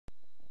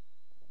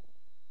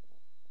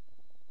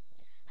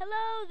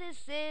Hello,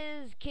 this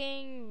is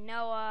King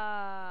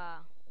Noah.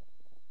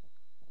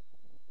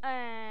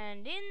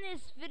 And in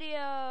this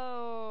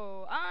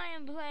video, I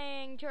am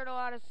playing Turtle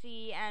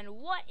Odyssey, and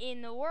what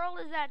in the world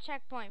is that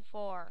checkpoint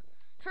for?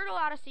 Turtle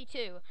Odyssey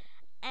 2.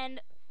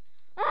 And,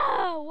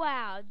 oh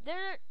wow,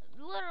 there are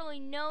literally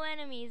no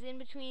enemies in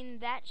between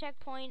that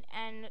checkpoint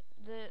and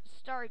the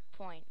start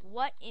point.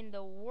 What in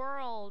the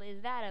world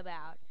is that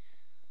about?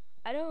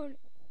 I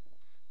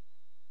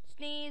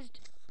sneezed.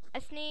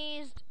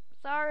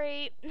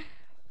 Sorry.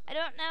 I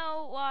don't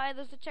know why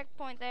there's a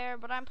checkpoint there,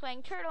 but I'm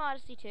playing Turtle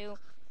Odyssey 2.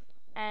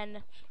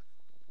 And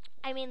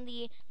I'm in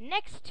the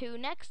next to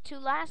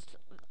last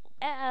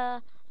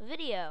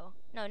video.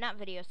 No, not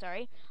video,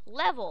 sorry.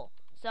 Level.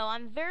 So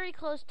I'm very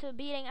close to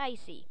beating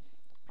Icy.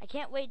 I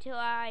can't wait till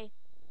I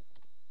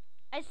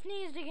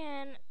sneezed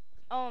again.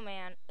 Oh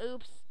man.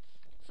 Oops.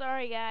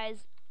 Sorry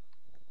guys.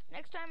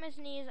 Next time I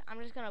sneeze, I'm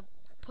just gonna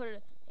put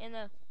it in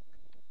the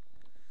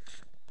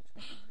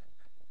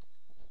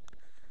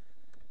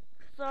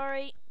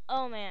Sorry.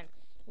 Oh man.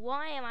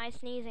 Why am I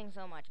sneezing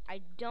so much?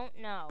 I don't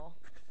know.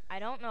 I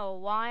don't know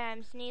why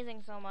I'm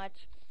sneezing so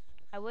much.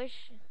 I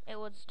wish it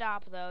would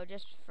stop though,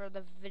 just for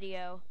the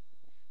video.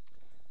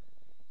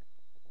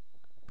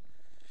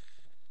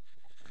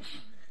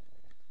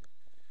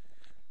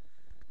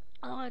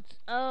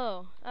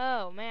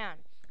 Oh man.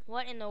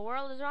 What in the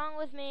world is wrong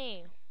with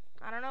me?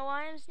 I don't know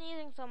why I'm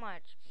sneezing so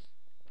much.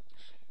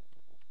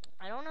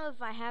 I don't know if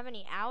I have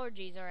any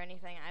allergies or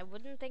anything. I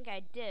wouldn't think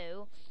I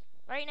do.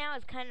 Right now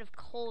it's kind of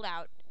cold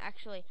out,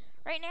 actually.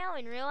 Right now,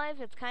 in real life,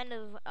 it's kind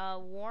of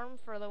warm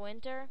for the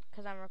winter,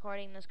 because I'm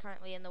recording this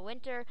currently in the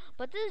winter.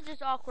 But this is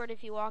just awkward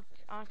if you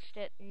watched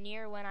it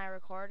near when I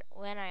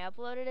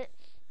uploaded it,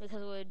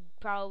 because it would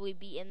probably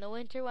be in the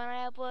winter when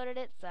I uploaded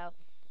it. So,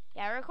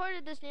 yeah, I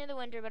recorded this near the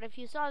winter, but if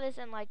you saw this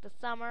in, like, the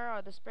summer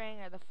or the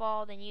spring or the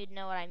fall, then you'd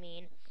know what I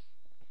mean.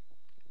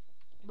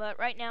 But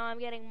right now, I'm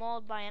getting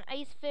mauled by an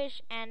ice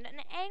fish and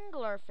an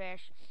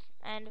anglerfish,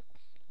 and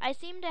I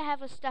seem to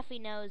have a stuffy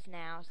nose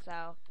now,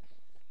 so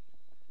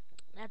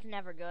that's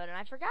never good. And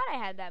I forgot I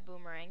had that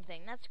boomerang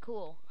thing. That's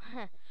cool.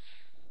 I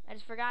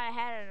just forgot I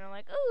had it, and I'm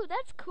like, ooh,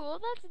 that's cool.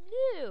 That's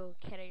new.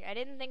 Kidding. I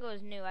didn't think it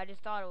was new. I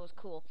just thought it was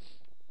cool.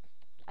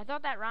 I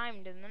thought that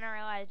rhymed, and then I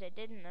realized it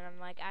didn't, and I'm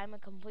like, I'm a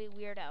complete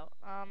weirdo.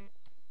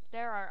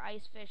 There are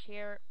ice fish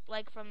here,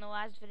 like from the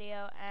last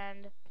video,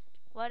 and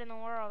what in the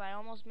world? I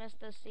almost missed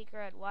this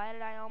secret. Why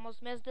did I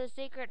almost miss this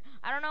secret?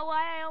 I don't know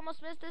why I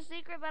almost missed this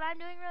secret, but I'm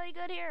doing really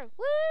good here.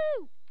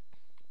 Woo!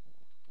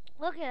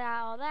 Look at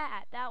all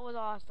that. That was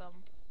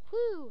awesome.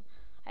 Woo!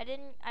 I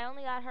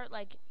only got hurt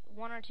like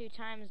 1 or 2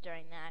 times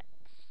during that.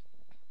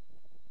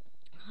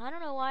 I don't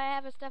know why I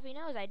have a stuffy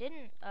nose. I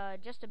didn't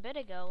just a bit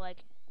ago, like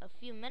a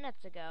few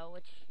minutes ago,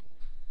 which is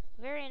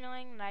very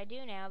annoying that I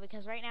do now,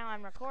 because right now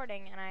I'm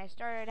recording and I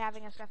started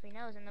having a stuffy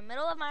nose in the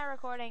middle of my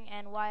recording,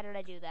 and why did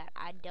I do that?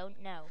 I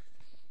don't know.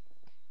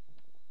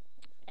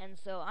 And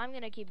so I'm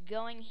going to keep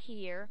going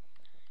here.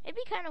 It'd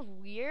be kind of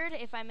weird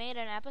if I made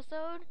an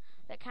episode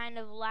that kind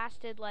of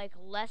lasted like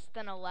less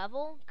than a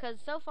level,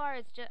 because so far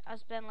it's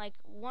just been like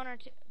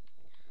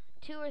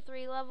 2 or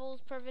 3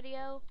 levels per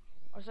video,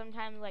 or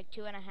sometimes like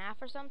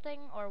 2.5 or something,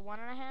 or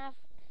 1.5.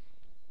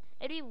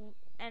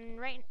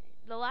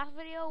 The last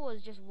video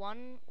was just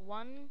one,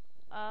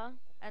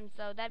 and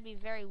so that'd be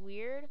very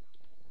weird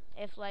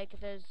if like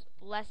there's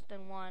less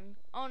than 1.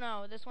 Oh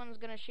no, this one's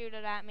gonna shoot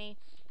it at me.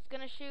 It's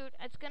gonna shoot,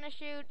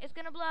 it's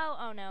gonna blow.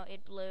 Oh no,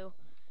 it blew.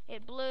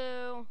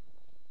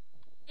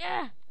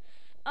 Yeah!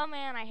 Oh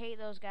man, I hate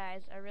those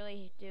guys. I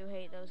really do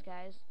hate those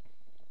guys.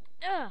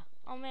 Ugh!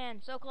 Oh man,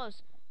 so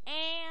close.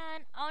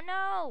 And, oh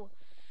no!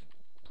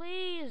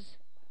 Please!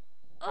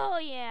 Oh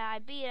yeah, I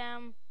beat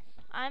him.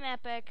 I'm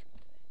epic.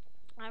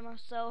 I'm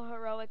so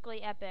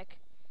heroically epic.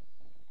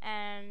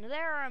 And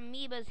there are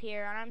amoebas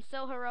here, and I'm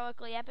so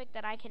heroically epic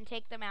that I can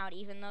take them out,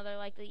 even though they're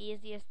like the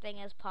easiest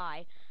thing as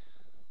pie.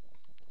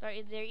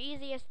 They're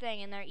easiest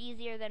thing, and they're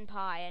easier than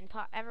pie, and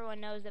everyone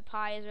knows that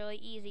pie is really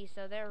easy,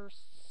 so they're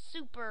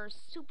super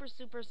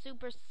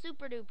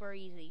duper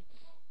easy.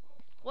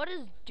 What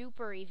does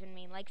duper even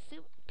mean? Like,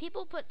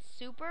 people put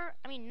duper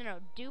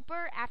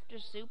after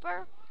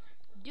super.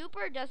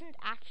 Duper doesn't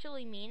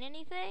actually mean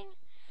anything,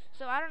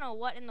 so I don't know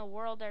what in the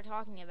world they're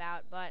talking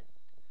about, but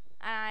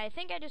I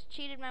think I just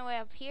cheated my way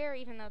up here,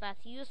 even though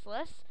that's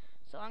useless.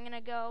 So I'm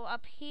gonna go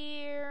up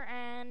here,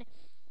 and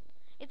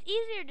it's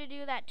easier to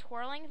do that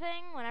twirling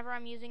thing whenever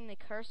I'm using the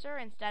cursor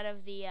instead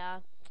of the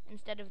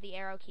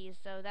arrow keys.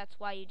 So that's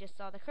why you just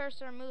saw the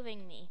cursor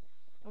moving me.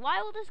 And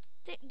why will this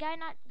guy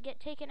not get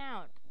taken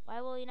out? Why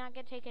will he not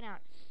get taken out?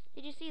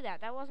 Did you see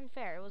that? That wasn't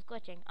fair. It was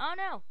glitching. Oh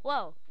no!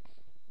 Whoa!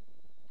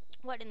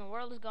 What in the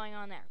world is going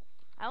on there?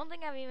 I don't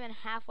think I'm even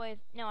halfway.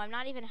 No, I'm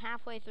not even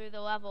halfway through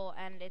the level,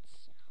 and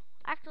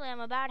actually, I'm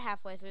about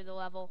halfway through the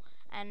level,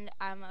 and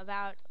I'm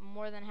about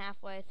more than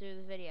halfway through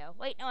the video.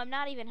 Wait, no, I'm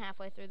not even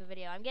halfway through the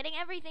video. I'm getting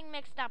everything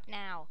mixed up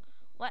now.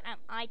 What am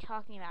I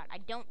talking about? I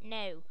don't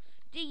know.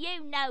 Do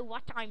you know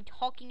what I'm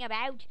talking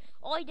about?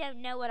 I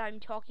don't know what I'm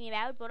talking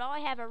about, but I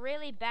have a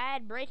really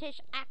bad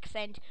British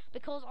accent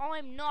because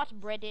I'm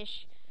not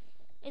British.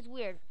 It's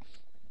weird.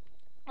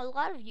 A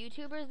lot of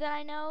YouTubers that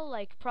I know,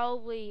 like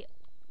probably,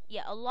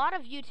 yeah, a lot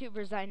of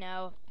YouTubers I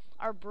know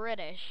are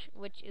British,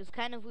 which is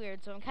kind of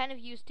weird. So I'm kind of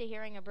used to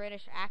hearing a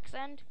British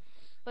accent.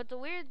 But the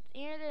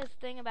weirdest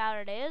thing about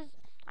it is,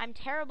 I'm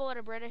terrible at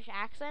a British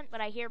accent, but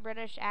I hear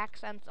British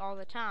accents all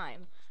the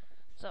time.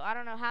 So I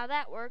don't know how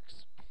that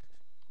works.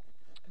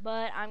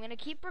 But I'm going to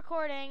keep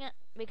recording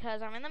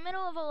because I'm in the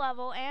middle of a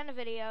level and a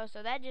video,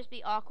 so that'd just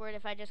be awkward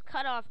if I just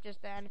cut off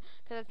just then,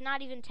 because it's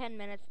not even 10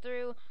 minutes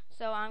through.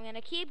 So I'm going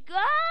to keep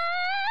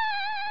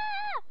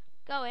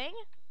going.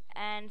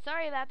 And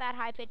sorry about that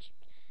high-pitched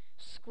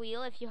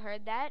squeal if you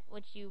heard that,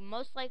 which you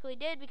most likely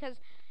did, because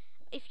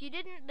if you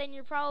didn't, then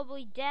you're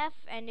probably deaf,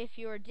 and if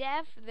you're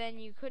deaf, then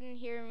you couldn't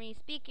hear me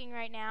speaking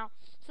right now.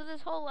 So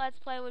this whole Let's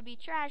Play would be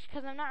trash,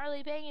 because I'm not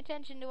really paying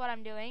attention to what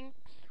I'm doing,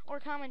 or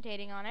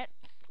commentating on it.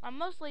 I'm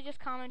mostly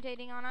just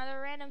commentating on other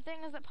random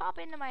things that pop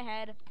into my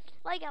head,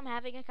 like I'm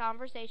having a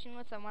conversation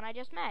with someone I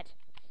just met.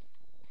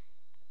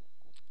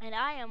 And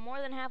I am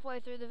more than halfway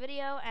through the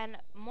video, and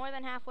more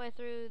than halfway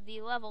through the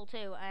level,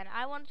 too. And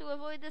I want to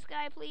avoid this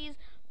guy, please.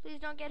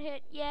 Please don't get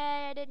hit.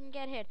 Yeah, I didn't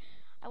get hit.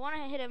 I want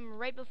to hit him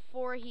right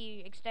before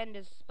he extends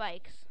his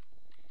spikes.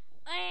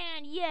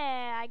 And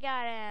yeah, I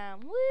got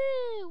him.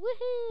 Woo!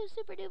 Woohoo!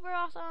 Super duper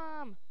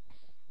awesome!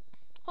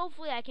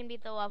 Hopefully I can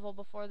beat the level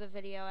before the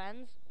video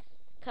ends,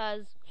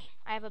 because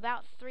I have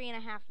about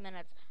 3.5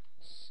 minutes.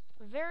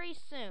 Very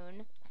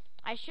soon,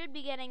 I should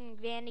be getting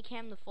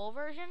Vandycam the full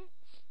version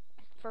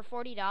for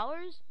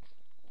 $40.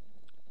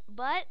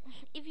 But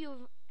if you're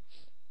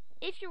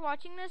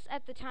watching this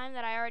at the time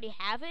that I already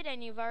have it,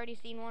 and you've already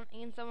seen one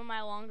in some of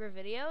my longer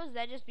videos,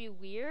 that'd just be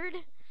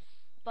weird.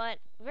 But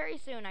very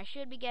soon, I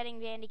should be getting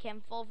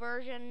Vandycam full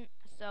version,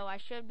 so I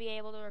should be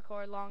able to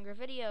record longer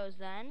videos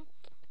then.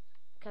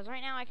 Because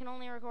right now I can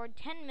only record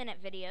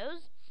 10-minute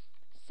videos.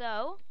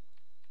 So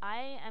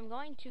I am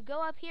going to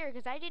go up here,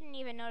 because I didn't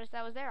even notice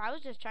that was there. I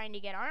was just trying to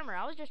get armor.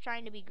 I was just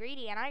trying to be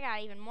greedy, and I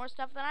got even more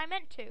stuff than I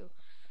meant to.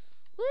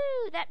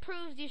 Woo! That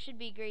proves you should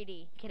be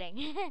greedy.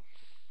 Kidding.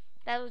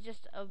 That was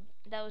just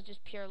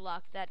pure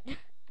luck. That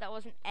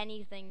wasn't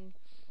anything.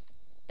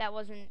 That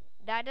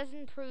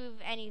doesn't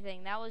prove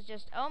anything. That was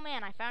just, oh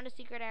man, I found a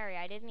secret area.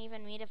 I didn't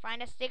even mean to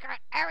find a secret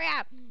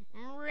area.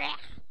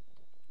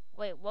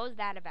 Wait, what was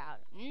that about?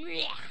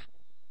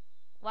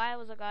 Why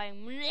was I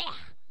going?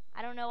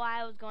 I don't know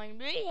why I was going,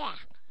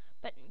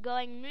 but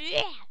going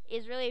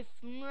is really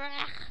fun.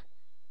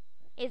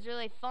 It's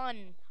really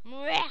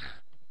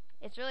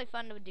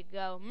fun to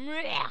go.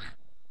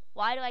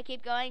 Why do I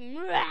keep going?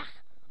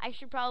 I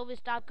should probably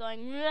stop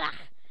going,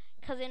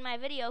 because in my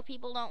video,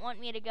 people don't want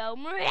me to go.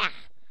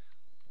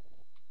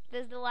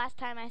 This is the last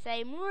time I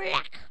say,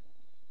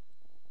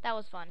 that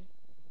was fun.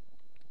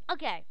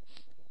 Okay.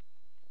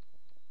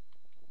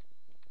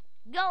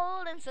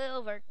 Gold and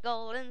silver,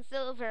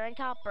 and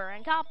copper,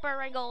 and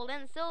gold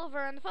and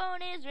silver, and the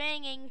phone is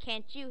ringing,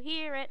 can't you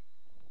hear it?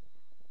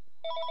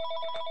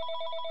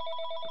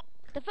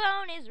 The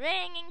phone is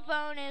ringing,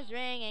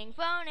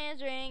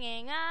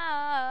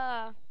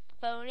 ah.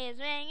 Phone is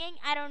ringing,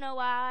 I don't know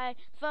why.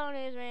 Phone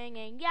is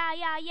ringing, yeah.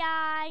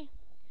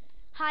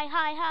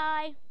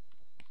 Hi.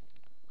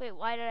 Wait,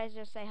 why did I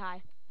just say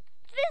hi?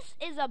 This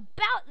is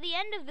about the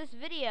end of this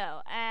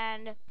video,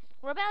 and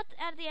we're about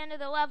at the end of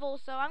the level,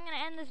 so I'm going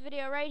to end this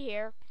video right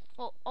here.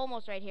 Well,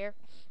 almost right here.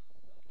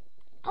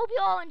 Hope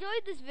you all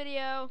enjoyed this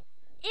video.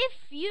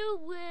 If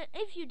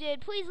you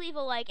did, please leave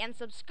a like and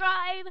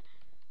subscribe.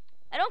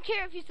 I don't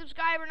care if you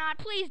subscribe or not.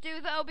 Please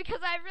do, though,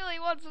 because I really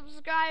want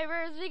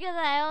subscribers, because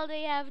I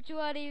only have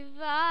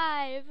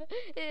 25.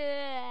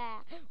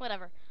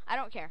 Whatever. I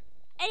don't care.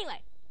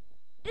 Anyway,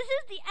 this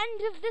is the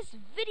end of this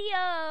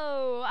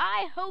video.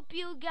 I hope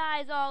you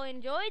guys all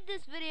enjoyed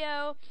this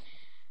video,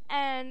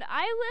 and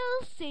I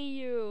will see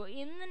you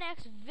in the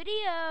next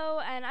video.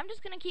 And I'm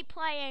just going to keep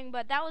playing,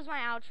 but that was my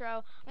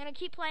outro. I'm going to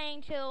keep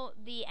playing till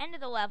the end of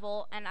the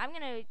level, and I'm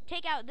going to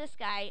take out this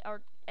guy,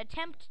 or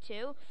attempt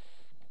to.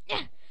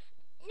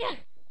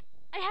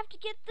 I have to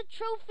get the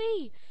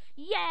trophy.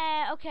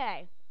 Yeah,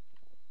 okay.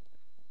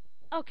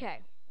 I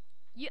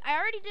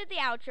already did the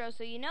outro,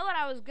 so you know what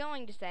I was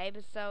going to say,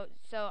 but so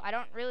I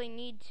don't really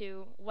need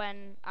to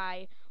when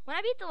I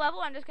beat the level.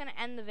 I'm just gonna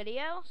end the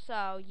video.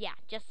 So yeah,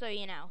 just so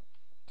you know,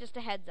 just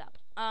a heads up.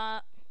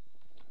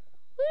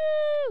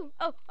 Woo!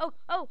 Oh!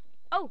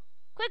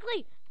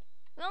 Quickly!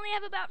 We only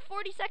have about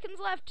 40 seconds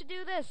left to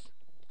do this.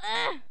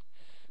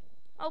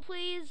 Oh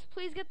please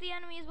get the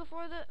enemies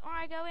before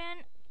I go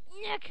in.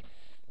 Nick,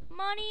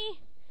 money,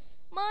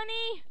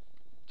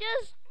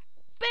 just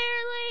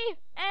barely,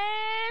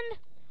 and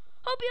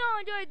hope you all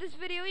enjoyed this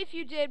video. If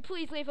you did,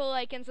 please leave a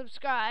like and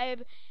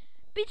subscribe.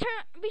 Be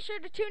sure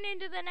to tune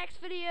into the next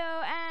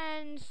video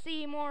and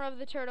see more of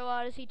the Turtle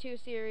Odyssey 2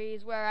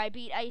 series, where I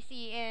beat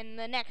Icy in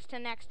the next to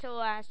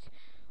last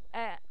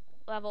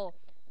level.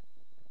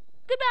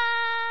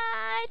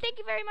 Goodbye. Thank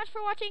you very much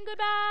for watching.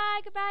 Goodbye.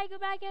 Goodbye.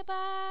 Goodbye.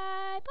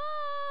 Goodbye. Bye.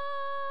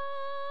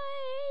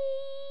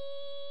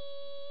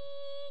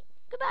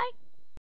 Goodbye.